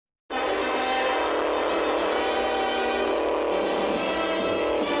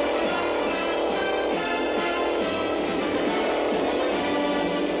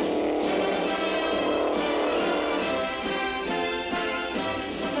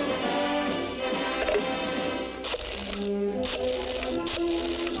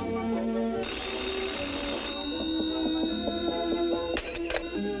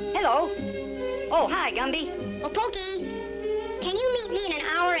hi, Gumby. Oh, Pokey, can you meet me in an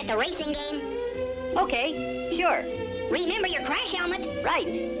hour at the racing game? Okay, sure. Remember your crash helmet. Right.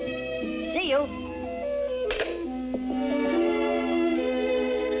 See you.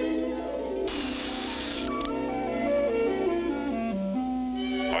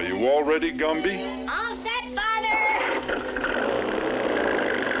 Are you all ready, Gumby? All set, Father.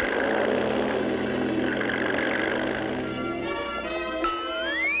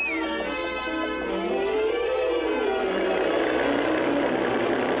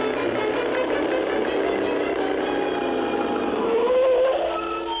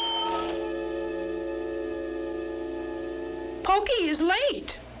 Pokey is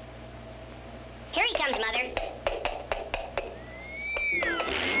late. Here he comes, Mother.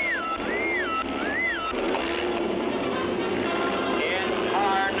 In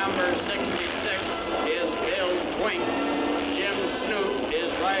car number 66 is Bill Twink. Jim Snoot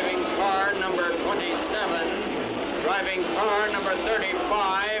is driving car number 27. Driving car number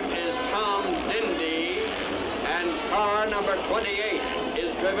 35 is Tom Dindy. And car number 28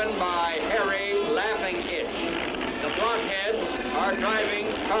 is driven by Harry Laughing Itch. The Blockheads are driving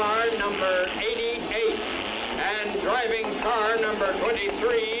car number 88, and driving car number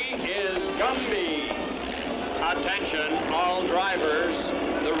 23 is Gumby. Attention, all drivers.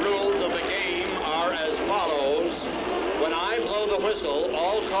 The rules of the game are as follows. When I blow the whistle,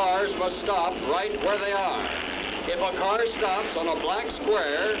 all cars must stop right where they are. If a car stops on a black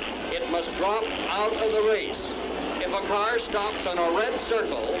square, it must drop out of the race. If a car stops on a red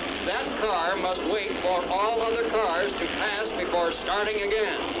circle, that car must wait for all other cars to pass before starting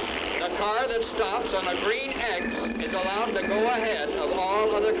again. The car that stops on a green X is allowed to go ahead of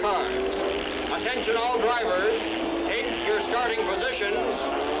all other cars. Attention all drivers, take your starting positions.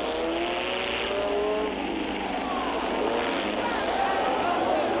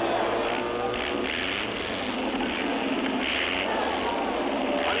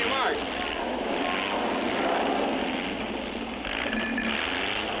 On your mark.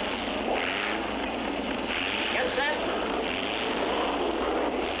 Get set.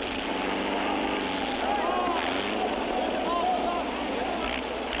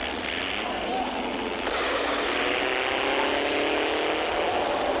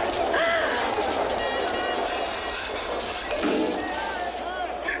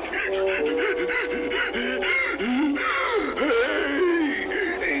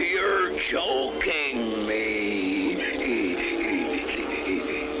 Hey, you're choking me.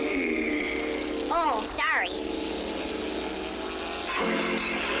 Oh, sorry.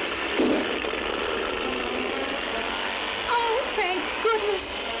 Oh, thank goodness.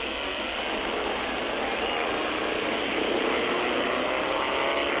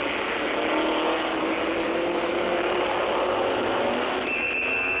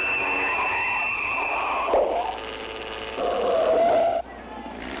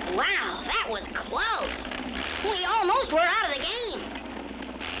 Wow, that was close. We almost were out of the game.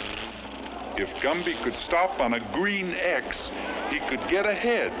 If Gumby could stop on a green X, he could get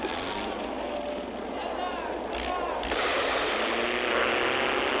ahead.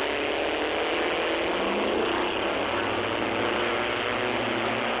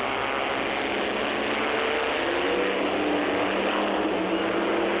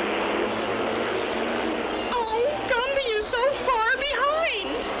 Oh, Gumby is so far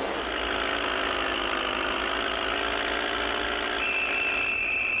behind.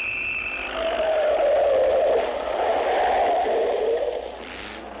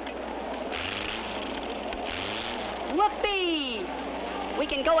 Whoopee! We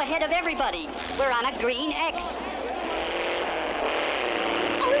can go ahead of everybody. We're on a green X.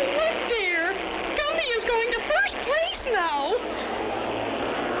 Oh, look, dear. Gumby is going to first place now.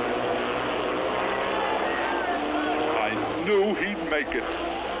 I knew he'd make it.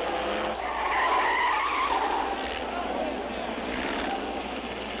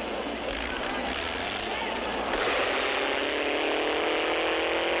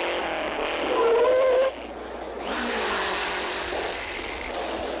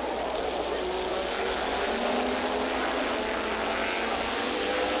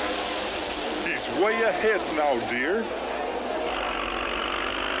 He's way ahead now, dear.